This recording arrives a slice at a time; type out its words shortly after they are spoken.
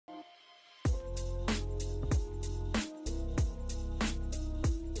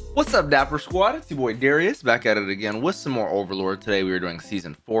What's up, Dapper Squad? It's your boy Darius back at it again with some more Overlord. Today we are doing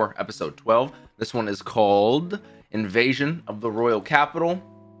Season 4, Episode 12. This one is called Invasion of the Royal Capital.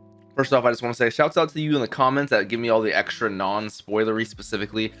 First off, I just want to say shouts out to you in the comments that give me all the extra non-spoilery,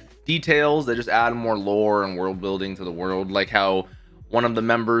 specifically details that just add more lore and world building to the world, like how one of the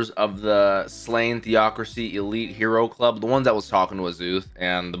members of the Slain Theocracy Elite Hero Club, the ones that was talking to Azuth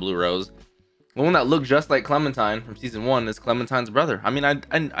and the Blue Rose, the one that looked just like Clementine from season 1 is Clementine's brother. I mean,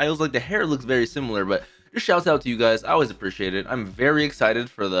 I was like, the hair looks very similar, but just shouts out to you guys. I always appreciate it. I'm very excited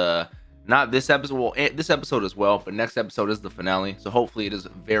for the, not this episode, well, this episode as well, but next episode is the finale, so hopefully it is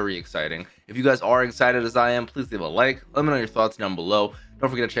very exciting. If you guys are excited as I am, please leave a like. Let me know your thoughts down below. Don't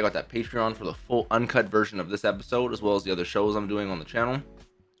forget to check out that Patreon for the full uncut version of this episode, as well as the other shows I'm doing on the channel.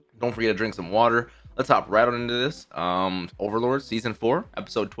 Don't forget to drink some water. Let's hop right on into this. Overlord Season 4,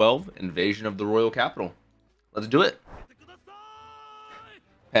 Episode 12, Invasion of the Royal Capital. Let's do it.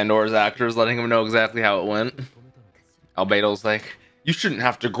 Pandora's actors letting him know exactly how it went. Albedo's like, you shouldn't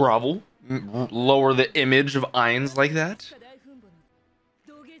have to grovel. Lower the image of Ainz like that.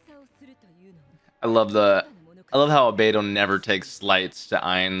 I love how Albedo never takes slights to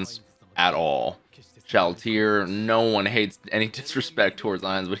Ainz at all. Shaltir, no one hates any disrespect towards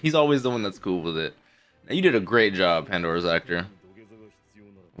Ainz, but he's always the one that's cool with it. Now, you did a great job, Pandora's actor.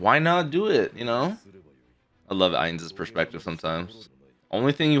 Why not do it, you know? I love Ainz's perspective sometimes.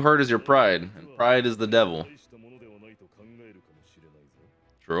 Only thing you hurt is your pride, and pride is the devil.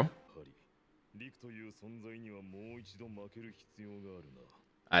 True.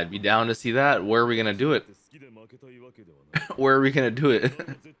 I'd be down to see that. Where are we gonna do it? Where are we gonna do it?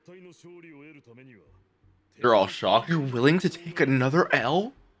 They're all shocked. You're willing to take another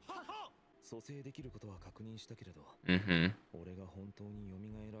L? Mm-hmm.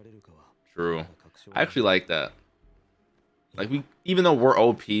 True. I actually like that. Like, even though we're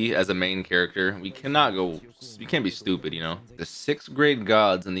OP as a main character, we can't be stupid, you know? The 6th grade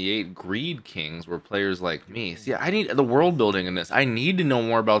gods and the 8 greed kings were players like me. See, I need the world building in this. I need to know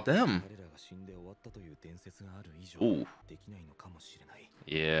more about them. Ooh.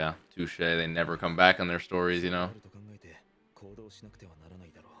 Yeah, touche. They never come back in their stories, you know?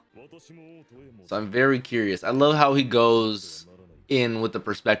 So I'm very curious. I love how he goes in with the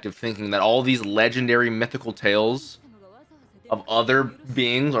perspective thinking that all these legendary mythical tales of other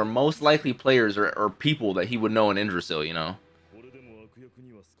beings are most likely players or people that he would know in Yggdrasil, you know?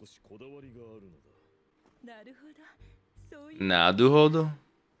 Naruhodo.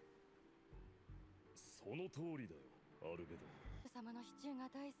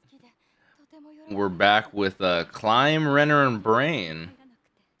 We're back with Climb, Renner, and Brain,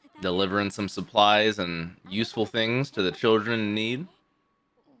 delivering some supplies and useful things to the children in need.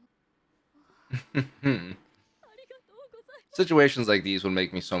 Situations like these would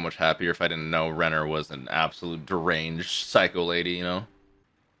make me so much happier if I didn't know Renner was an absolute deranged psycho lady, you know?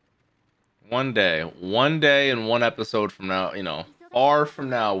 One day and one episode from now, you know, far from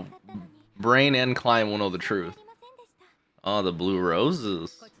now, Brain and Climb will know the truth. Oh, the Blue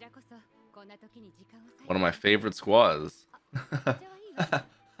Roses. One of my favorite squads.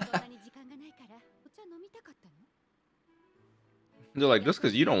 They're like, just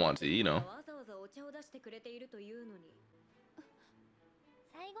because you don't want to, you know.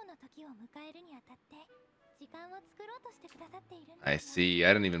 I see.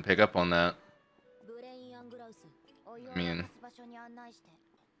 I didn't even pick up on that. I mean,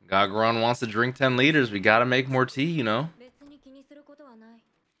 Gagaron wants to drink 10 liters. We gotta make more tea, you know.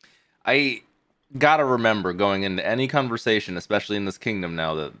 I gotta remember going into any conversation, especially in this kingdom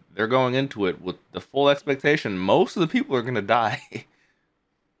now, that they're going into it with the full expectation most of the people are gonna die.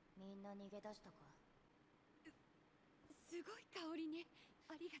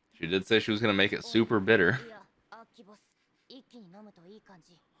 She did say she was gonna make it super bitter.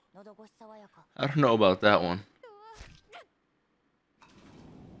 I don't know about that one.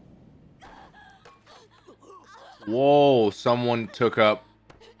 Whoa, someone took up...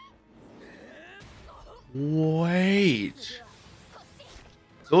 Wait.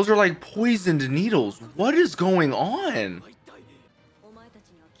 Those are like poisoned needles. What is going on?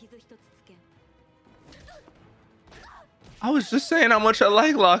 I was just saying how much I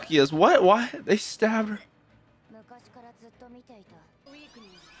like Lachias. What? Why? They stabbed her.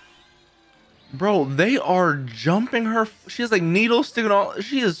 Bro, they are jumping her. She has like needles sticking all.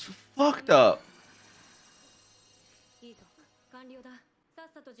 She is fucked up.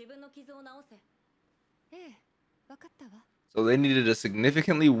 So they needed to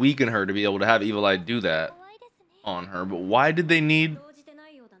significantly weaken her to be able to have Evil Eye do that on her. But why did they need...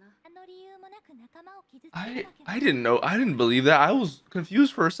 I didn't know. I didn't believe that. I was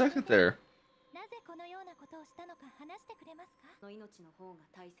confused for a second there.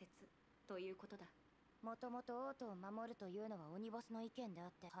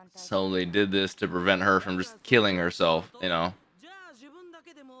 So they did this to prevent her from just killing herself, you know.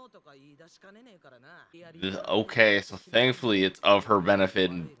 Okay, so thankfully it's of her benefit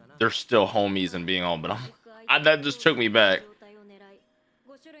and they're still homies and being all, but that just took me back.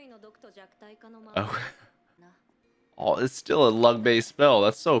 Oh, oh, it's still a luck-based spell.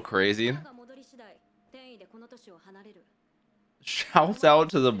 That's so crazy. Shouts out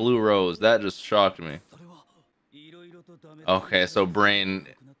to the blue rose. That just shocked me. Okay, so brain,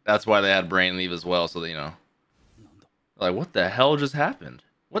 that's why they had brain leave as well, so that, you know. Like, what the hell just happened?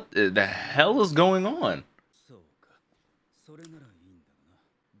 What the hell is going on?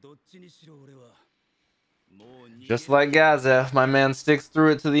 Just like Gaza, my man sticks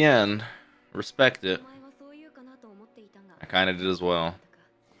through it to the end. Respect it. I kind of did as well.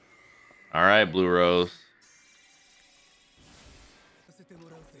 Alright, Blue Rose.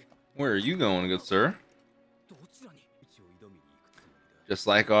 Where are you going, good sir? Just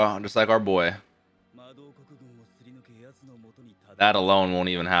like our boy. That alone won't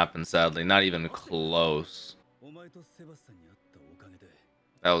even happen, sadly. Not even close.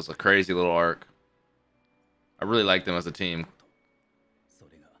 That was a crazy little arc. I really liked them as a team.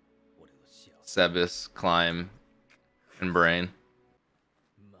 Sebis, Climb, and Brain.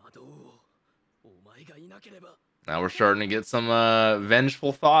 Now we're starting to get some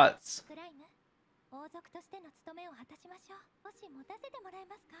vengeful thoughts.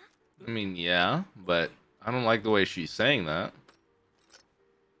 I mean, yeah, but I don't like the way she's saying that.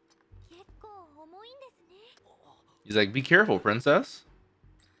 He's like, be careful, princess.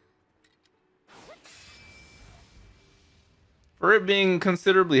 For it being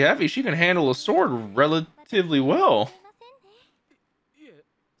considerably heavy, she can handle a sword relatively well.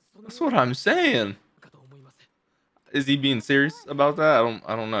 That's what I'm saying. Is he being serious about that?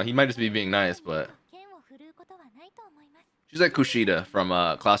 I don't know. He might just be being nice, but she's like Kushida from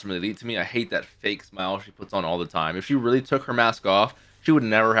Classroom Elite to me. I hate that fake smile she puts on all the time. If she really took her mask off, she would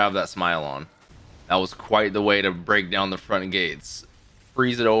never have that smile on. That was quite the way to break down the front gates.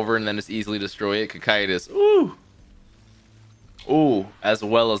 Freeze it over and then just easily destroy it. Kakaitis. Ooh. Ooh. As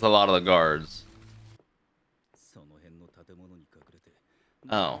well as a lot of the guards.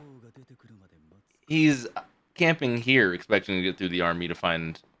 Oh. He's camping here, expecting to get through the army to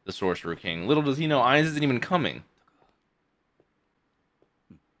find the Sorcerer King. Little does he know, Ainz isn't even coming.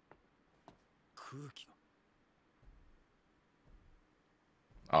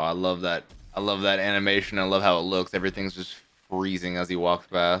 Oh, I love that. I love that animation. I love how it looks. Everything's just freezing as he walks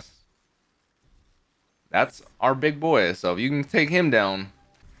past. That's our big boy. So if you can take him down,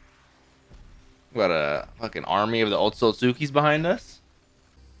 we got a fucking army of the Otsutsukis behind us.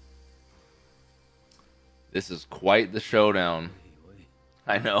 This is quite the showdown.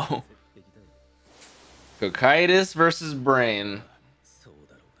 I know. Kakaitis versus Brain.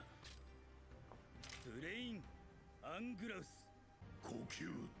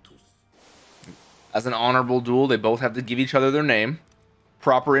 As an honorable duel, they both have to give each other their name.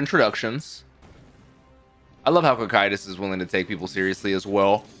 Proper introductions. I love how Kakaitis is willing to take people seriously as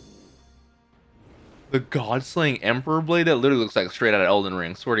well. The God-slaying Emperor Blade, that literally looks like straight out of Elden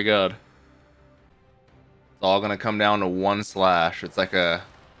Ring. Swear to God. It's all gonna come down to one slash. It's like it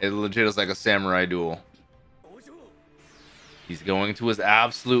legit is like a samurai duel. He's going to his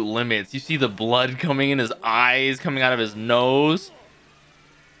absolute limits. You see the blood coming in his eyes, coming out of his nose.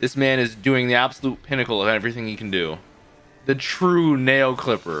 This man is doing the absolute pinnacle of everything he can do. The true nail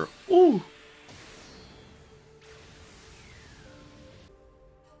clipper. Ooh.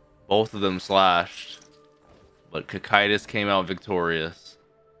 Both of them slashed. But Kakaitis came out victorious.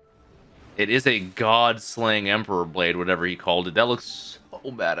 It is a god-slaying Emperor Blade, whatever he called it. That looks so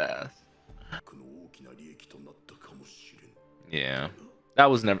badass. Yeah. That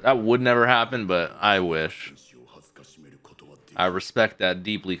would never happen, but I wish. I respect that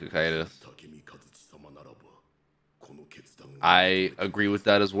deeply, Kakaitis. I agree with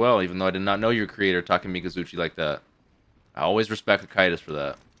that as well, even though I did not know your creator, Takemikazuchi, like that. I always respect Kakaitis for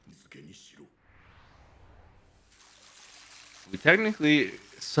that. We technically...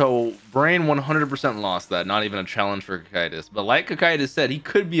 So, Brain 100% lost that. Not even a challenge for Kakaitis. But like Kakaitis said, he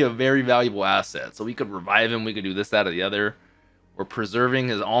could be a very valuable asset. So we could revive him, we could do this, that, or the other. We're preserving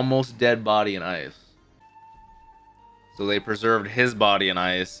his almost dead body in ice. So they preserved his body in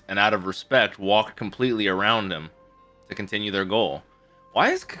ice, and out of respect, walked completely around him to continue their goal.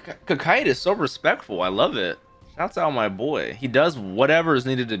 Why is Kakaitis so respectful? I love it. Shouts out my boy. He does whatever is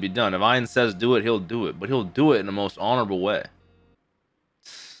needed to be done. If Ian says do it, he'll do it, but he'll do it in the most honorable way.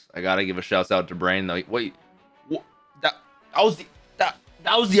 I gotta give a shouts out to Brain though. Wait, that was that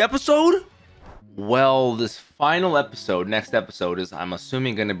was the episode? Well, this final episode, next episode, is, I'm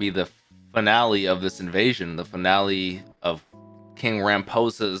assuming, going to be the finale of this invasion, the finale of King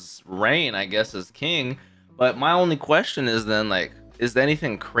Ramposa's reign, I guess, as king. But my only question is then, like, is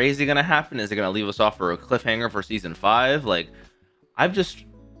anything crazy going to happen? Is it going to leave us off for a cliffhanger for season 5? Like, I'm just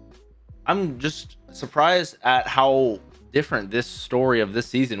surprised at how different this story of this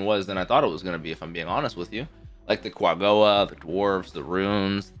season was than I thought it was going to be, if I'm being honest with you. Like the Quagoa, the dwarves, the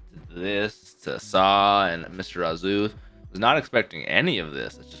runes, this, to Sa and Mr. Azuth. Was not expecting any of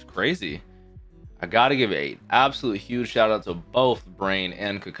this. It's just crazy. I gotta give an absolute huge shout out to both Brain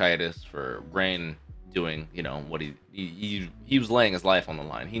and Cocytus for Brain doing, you know, what he was laying his life on the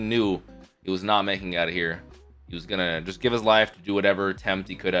line. He knew he was not making it out of here. He was gonna just give his life to do whatever attempt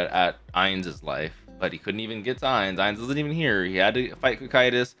he could at Ainz' life, but he couldn't even get to Ainz. Ainz isn't even here. He had to fight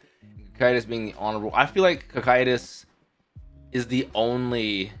Cocytus. Cocytus being the honorable. I feel like Cocytus is the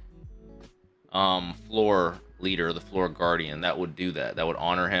only floor leader, the floor guardian, that would do that. That would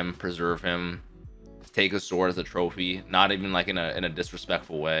honor him, preserve him, take his sword as a trophy, not even like in a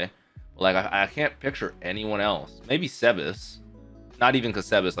disrespectful way. But like I can't picture anyone else. Maybe Sebas, not even because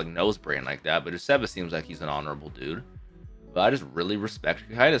Sebas like knows Brain like that, but Sebas seems like he's an honorable dude. But I just really respect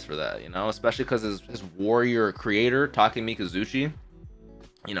Cocytus for that, you know, especially because his warrior creator Take Mikazuchi,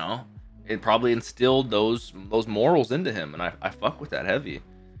 you know, it probably instilled those morals into him, and I fuck with that heavy.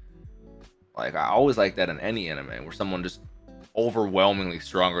 Like, I always like that in any anime where someone just overwhelmingly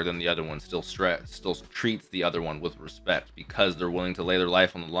stronger than the other one still treats the other one with respect because they're willing to lay their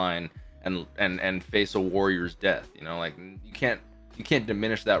life on the line and face a warrior's death. You know, like you can't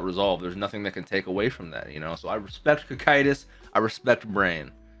diminish that resolve. There's nothing that can take away from that. You know, so I respect Cocytus. I respect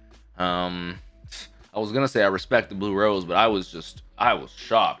Brain. I was gonna say I respect the Blue Rose, but I was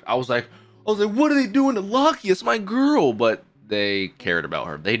shocked. I was like, what are they doing to Lucky? It's my girl, but they cared about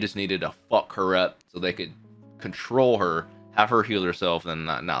her. They just needed to fuck her up so they could control her, have her heal herself, and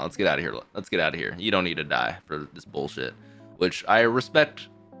nah, let's get out of here. Let's get out of here. You don't need to die for this bullshit. Which I respect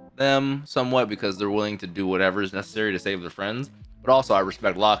them somewhat because they're willing to do whatever is necessary to save their friends. But also I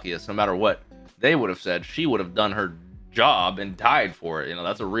respect Lachius. No matter what they would have said, she would have done her job and died for it. You know,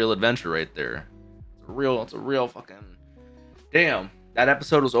 that's a real adventure right there. It's a real fucking damn. That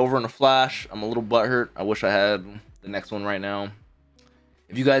episode was over in a flash. I'm a little butthurt. I wish I had the next one right now.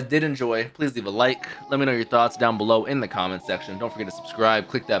 If you guys did enjoy, please leave a like. Let me know your thoughts down below in the comment section. Don't forget to subscribe.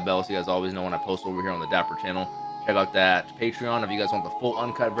 Click that bell so you guys always know when I post over here on the Dapper channel. Check out that Patreon if you guys want the full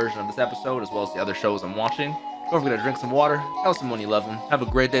uncut version of this episode, as well as the other shows I'm watching. Don't forget to drink some water. Tell someone you love them. Have a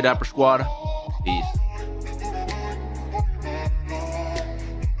great day, Dapper Squad. Peace.